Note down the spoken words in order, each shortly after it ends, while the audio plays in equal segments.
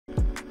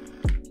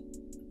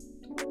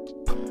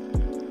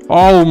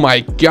Oh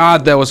my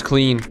god, that was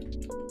clean.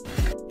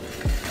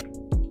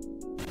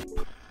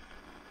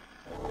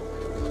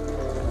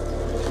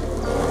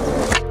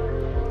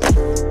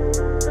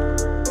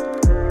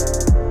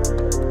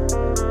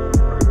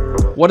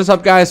 What is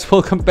up, guys?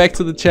 Welcome back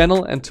to the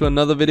channel and to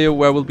another video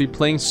where we'll be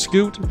playing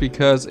Scoot,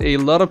 because a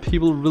lot of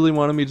people really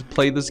wanted me to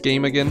play this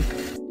game again,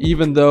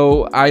 even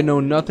though I know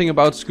nothing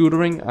about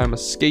scootering. I'm a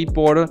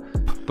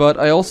skateboarder, but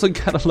I also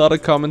got a lot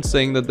of comments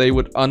saying that they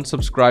would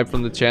unsubscribe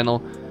from the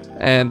channel,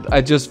 and I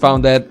just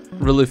found that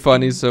really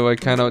funny, so I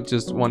kind of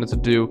just wanted to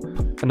do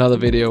another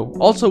video.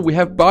 Also, we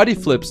have body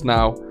flips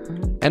now,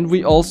 and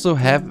we also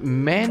have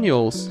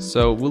manuals,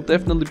 so we'll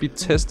definitely be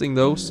testing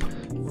those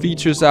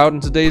features out in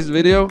today's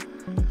video.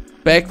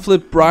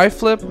 Backflip,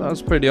 Brazlevic, that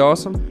was pretty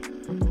awesome.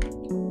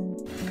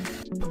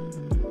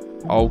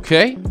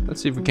 Okay,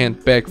 let's see if we can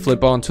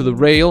backflip onto the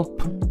rail.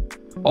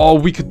 Oh,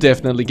 we could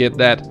definitely get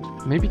that.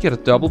 Maybe get a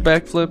double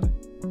backflip.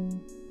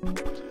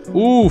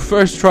 Ooh,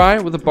 first try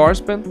with a bar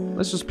spin.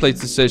 Let's just place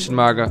the session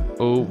marker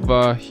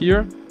over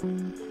here.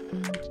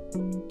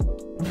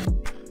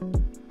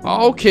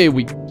 Okay,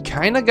 we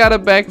kind of got a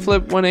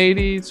backflip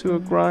 180 to a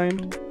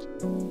grind.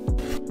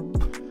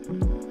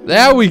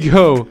 There we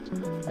go.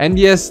 And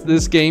yes,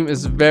 this game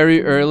is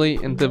very early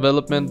in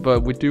development,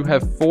 but we do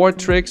have 4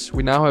 tricks.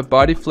 We now have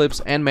body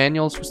flips and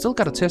manuals. We still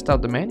gotta test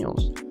out the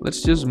manuals.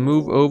 Let's just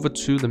move over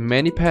to the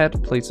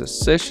mani-pad, place a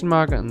session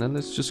marker, and then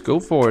let's just go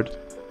for it.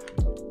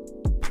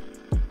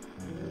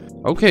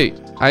 Okay,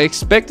 I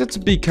expect it to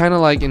be kind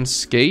of like in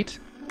skate.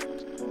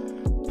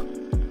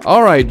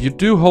 Alright, you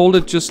do hold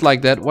it just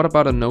like that. What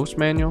about a nose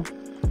manual?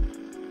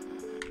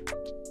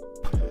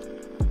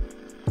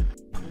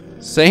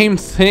 Same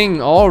thing,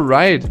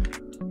 alright.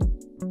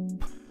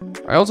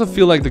 I also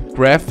feel like the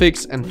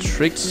graphics and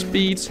trick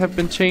speeds have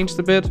been changed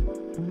a bit.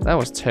 That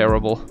was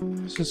terrible.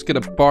 Let's just get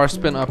a bar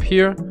spin up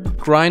here,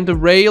 grind the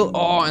rail,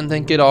 oh, and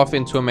then get off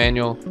into a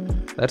manual.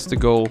 That's the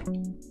goal.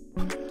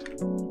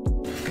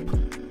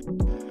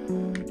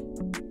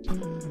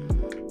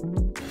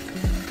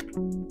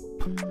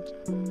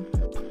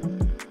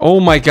 Oh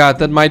my god,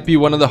 that might be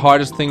one of the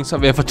hardest things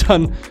I've ever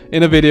done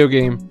in a video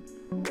game.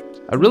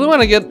 I really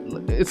want to get,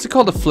 it's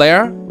called a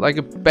flare, like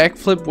a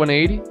backflip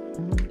 180.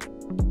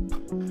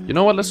 You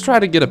know what, let's try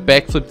to get a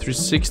backflip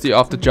 360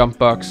 off the jump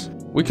box.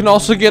 We can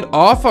also get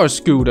off our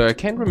scooter. I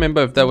can't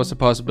remember if that was a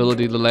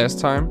possibility the last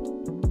time.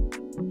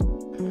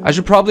 I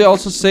should probably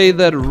also say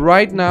that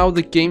right now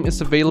the game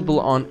is available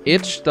on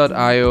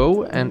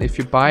itch.io, and if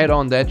you buy it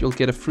on that, you'll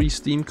get a free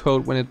Steam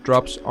code when it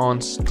drops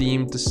on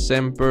Steam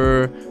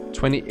December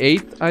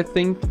 28th, I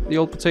think the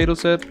old potato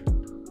said.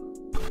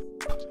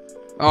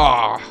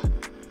 Ah.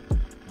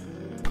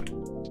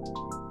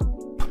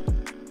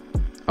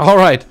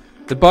 Alright.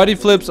 The body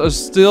flips are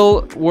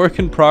still work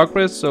in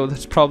progress, so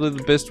that's probably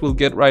the best we'll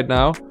get right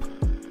now.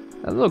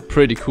 That looked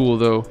pretty cool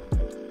though.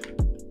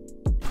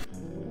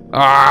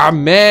 Ah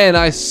man,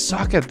 I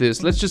suck at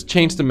this. Let's just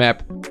change the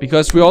map,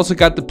 because we also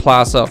got the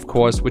plaza, of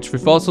course, which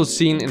we've also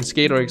seen in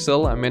Skater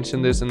XL. I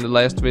mentioned this in the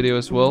last video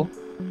as well,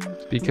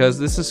 because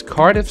this is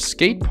Cardiff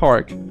skate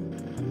park.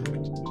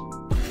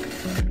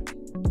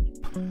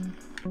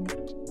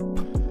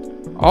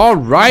 All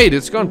right,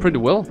 it's going pretty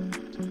well.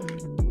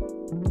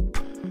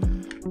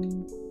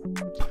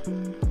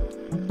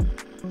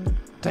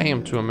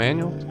 Damn, to a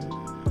manual.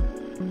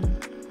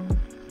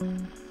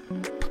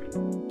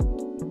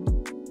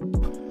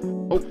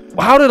 Oh,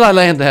 how did I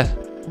land that?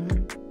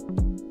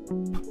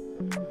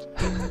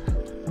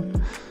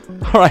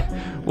 Alright,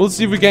 we'll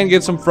see if we can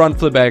get some front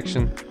flip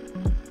action.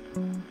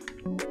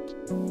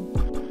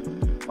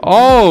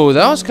 Oh,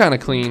 that was kind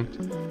of clean.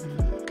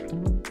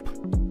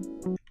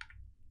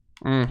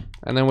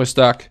 And then we're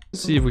stuck.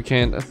 Let's see if we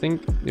can. I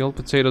think the old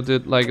potato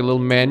did like a little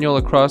manual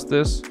across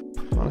this.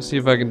 I want to see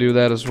if I can do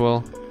that as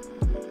well.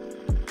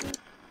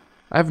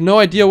 I have no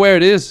idea where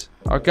it is.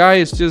 Our guy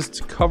is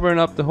just covering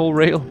up the whole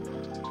rail.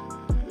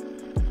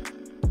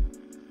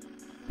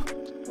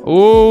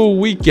 Oh,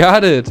 we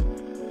got it.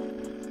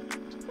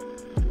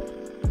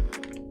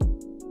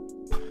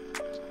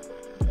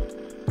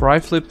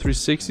 Backflip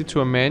 360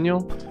 to a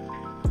manual.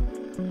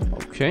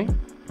 Okay.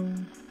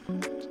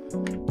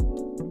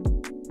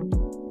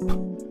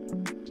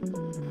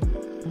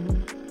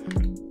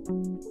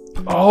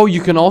 Oh,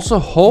 you can also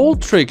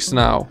hold tricks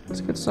now.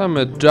 Let's get some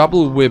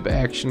double whip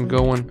action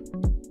going.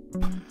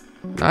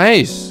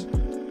 Nice.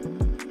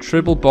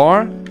 Triple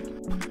bar.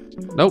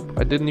 Nope,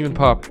 I didn't even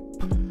pop.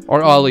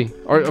 Or ollie.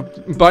 Or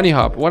bunny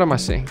hop. What am I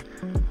saying?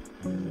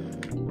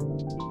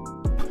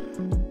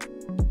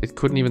 It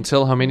couldn't even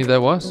tell how many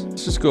that was.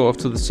 Let's just go off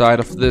to the side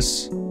of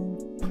this.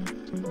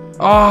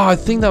 Oh, I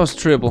think that was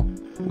triple.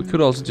 We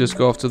could also just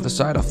go off to the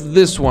side of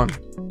this one.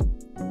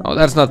 Oh,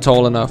 that's not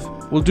tall enough.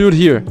 We'll do it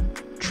here.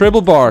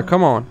 Triple bar,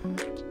 come on.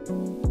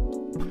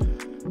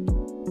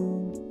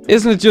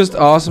 Isn't it just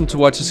awesome to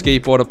watch a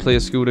skateboarder play a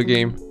scooter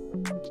game?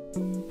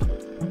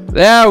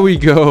 There we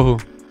go.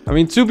 I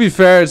mean, to be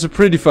fair, it's a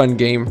pretty fun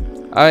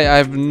game. I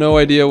have no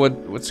idea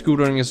what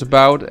scootering is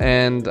about,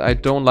 and I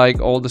don't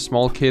like all the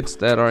small kids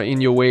that are in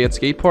your way at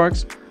skate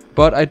parks.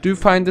 But I do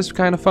find this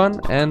kind of fun,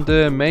 and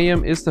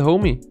Mayhem is the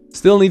homie.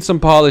 Still needs some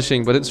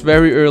polishing, but it's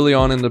very early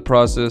on in the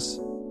process.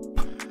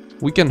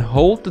 We can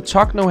hold the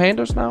tuck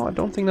no-handers now. I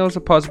don't think that was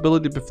a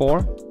possibility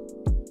before.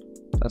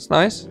 That's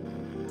nice.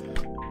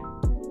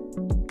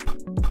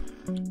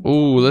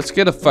 Ooh, let's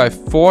get a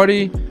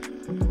 540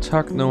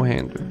 tuck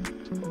no-hander.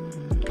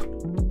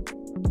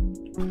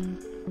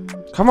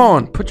 Come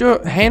on, put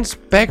your hands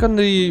back on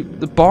the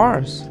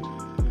bars.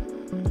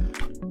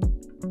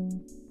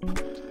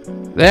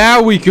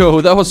 There we go.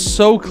 That was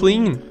so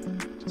clean.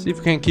 See if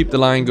we can keep the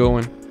line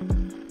going.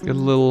 Get a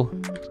little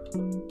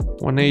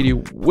 180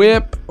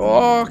 whip.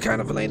 Oh,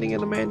 kind of landing in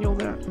the manual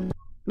there.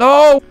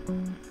 No!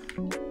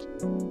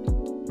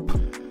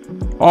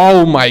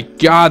 Oh my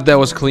god, that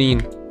was clean.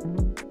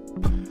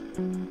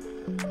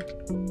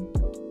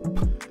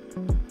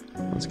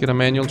 Let's get a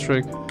manual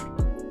trick.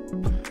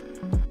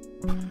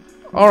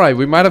 Alright,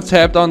 we might have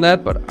tapped on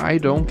that, but I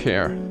don't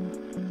care.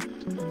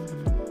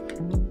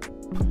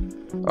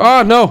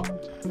 Oh, no!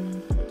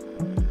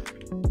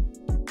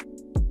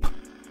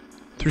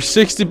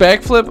 360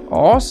 backflip,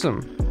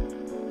 awesome.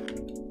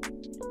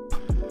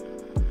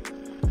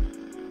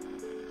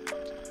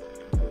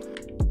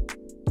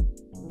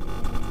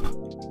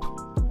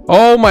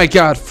 Oh my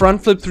god,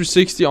 front flip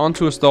 360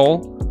 onto a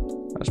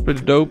stall. That's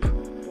pretty dope.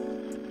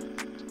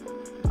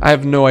 I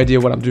have no idea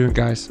what I'm doing,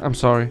 guys. I'm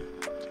sorry.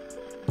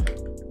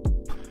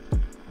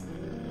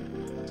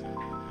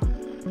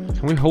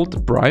 Can we hold the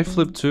bri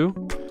flip too?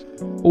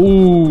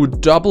 Ooh,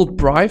 double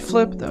bri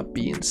flip? That'd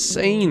be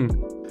insane.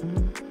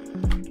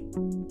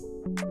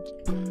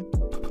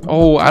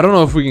 Oh, I don't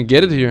know if we can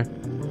get it here.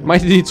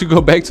 Might need to go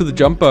back to the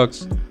jump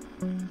box.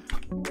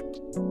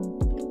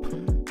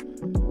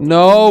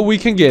 No, we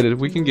can get it.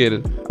 We can get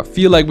it. I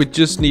feel like we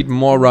just need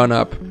more run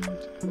up.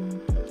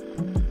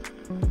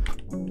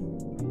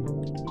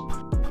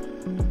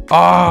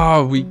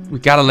 Oh, we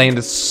gotta land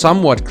it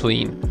somewhat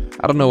clean.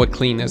 I don't know what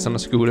clean is on a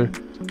scooter.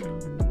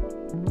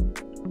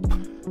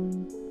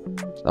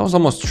 That was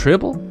almost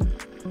triple.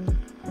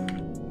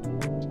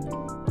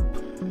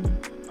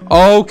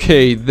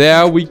 Okay,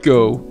 there we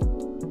go.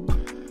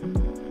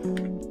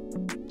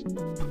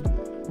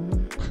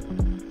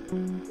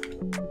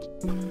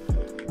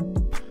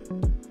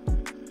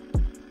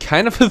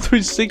 Kind of a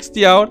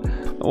 360 out.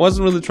 I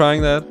wasn't really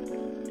trying that.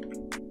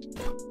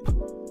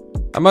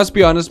 I must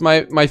be honest,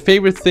 my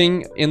favorite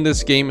thing in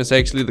this game is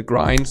actually the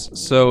grinds.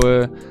 So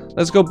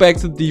let's go back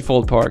to the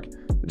default park.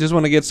 I just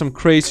want to get some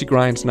crazy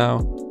grinds now.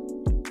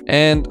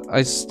 And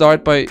I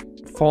start by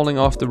falling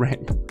off the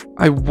ramp.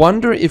 I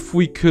wonder if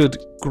we could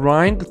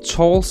grind the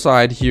tall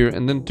side here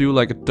and then do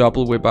like a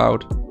double whip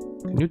out.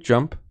 Can you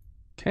jump?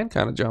 Can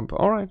kind of jump.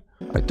 Alright.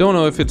 I don't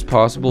know if it's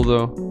possible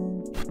though.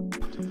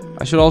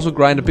 I should also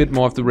grind a bit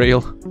more of the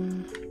rail.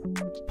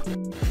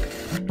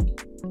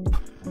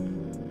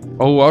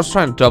 Oh, I was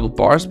trying to double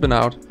bar spin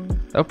out.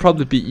 That would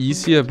probably be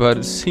easier, but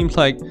it seemed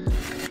like...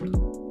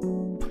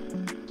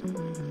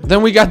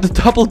 Then we got the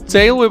double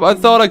tail whip. I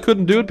thought I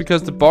couldn't do it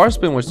because the bar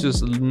spin was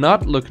just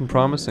not looking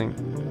promising.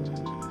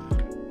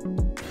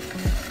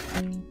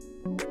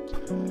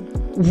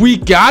 We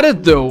got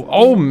it though.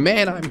 Oh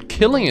man, I'm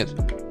killing it.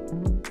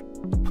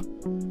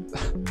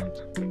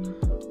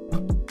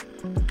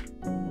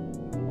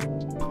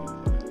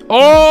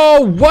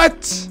 Oh,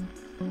 what?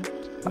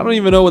 I don't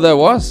even know what that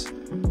was.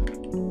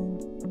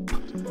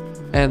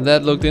 And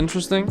that looked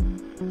interesting.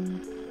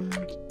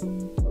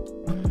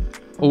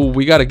 Oh,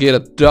 we gotta get a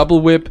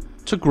double whip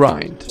to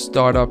grind.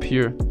 Start up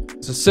here.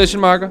 It's a session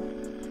marker.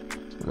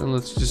 And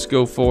let's just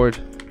go for it.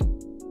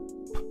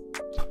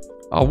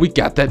 Oh, we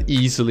got that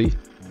easily.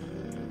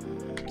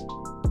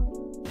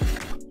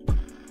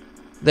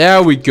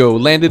 There we go.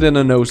 Landed in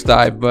a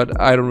nosedive,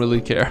 but I don't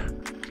really care.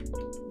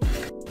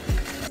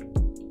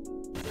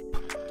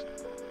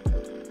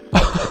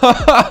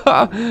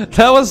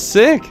 That was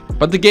sick.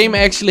 But the game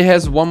actually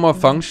has one more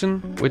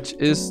function, which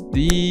is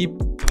the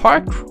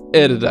park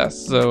editor.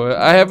 So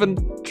I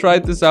haven't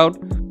tried this out.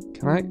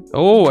 Can I?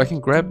 Oh, I can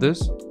grab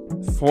this.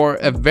 For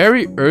a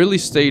very early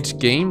stage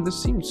game,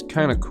 this seems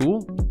kind of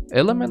cool.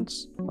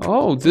 Elements.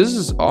 Oh, this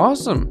is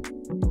awesome.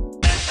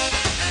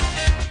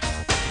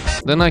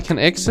 Then I can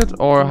exit,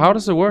 or how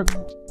does it work?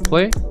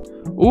 Play.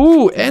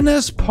 Ooh,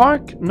 NS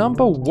Park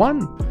number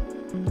 1.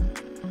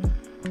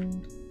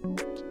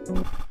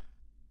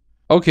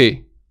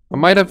 Okay, I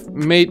might have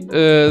made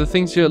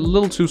things here a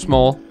little too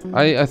small.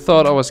 I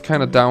thought I was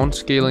kind of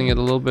downscaling it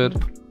a little bit.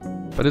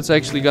 But it's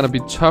actually gonna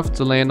be tough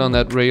to land on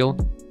that rail.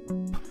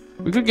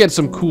 We could get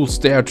some cool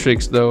stair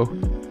tricks though.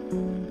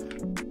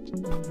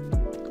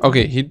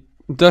 Okay, he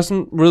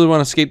doesn't really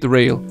want to skate the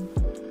rail.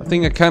 I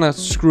think I kind of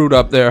screwed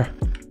up there.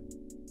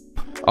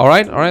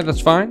 Alright,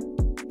 that's fine.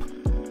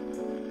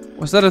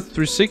 Was that a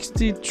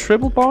 360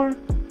 triple bar?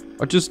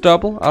 Or just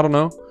double? I don't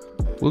know.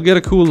 We'll get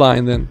a cool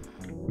line then.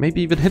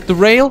 Maybe even hit the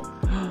rail.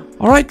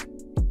 Alright.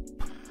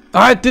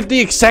 I did the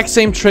exact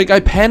same trick. I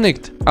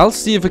panicked. I'll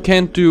see if I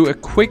can't do a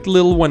quick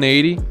little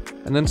 180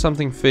 and then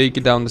something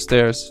fake down the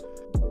stairs.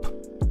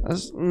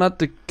 That's not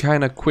the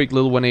kind of quick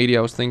little 180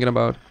 I was thinking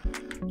about.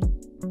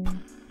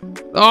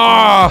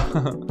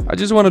 Ah! I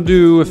just want to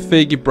do a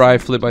Figub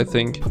Brazlevic, I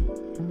think.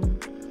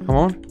 Come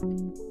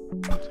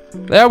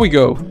on. There we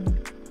go.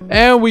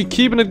 And we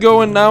keeping it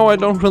going now. I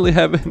don't really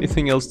have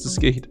anything else to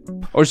skate.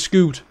 Or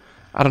scoot.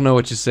 I don't know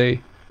what you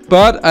say.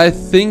 But I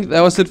think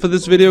that was it for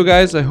this video,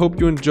 guys. I hope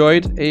you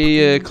enjoyed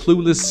a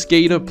clueless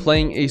skater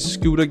playing a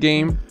scooter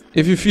game.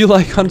 If you feel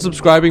like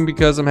unsubscribing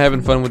because I'm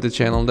having fun with the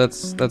channel,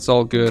 that's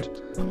all good.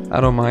 I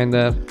don't mind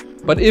that.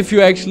 But if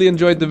you actually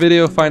enjoyed the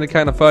video, find it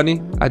kind of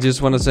funny, I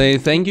just want to say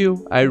thank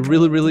you. I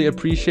really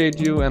appreciate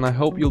you, and I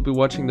hope you'll be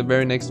watching the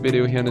very next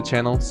video here on the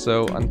channel.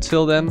 So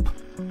until then,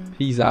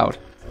 peace out.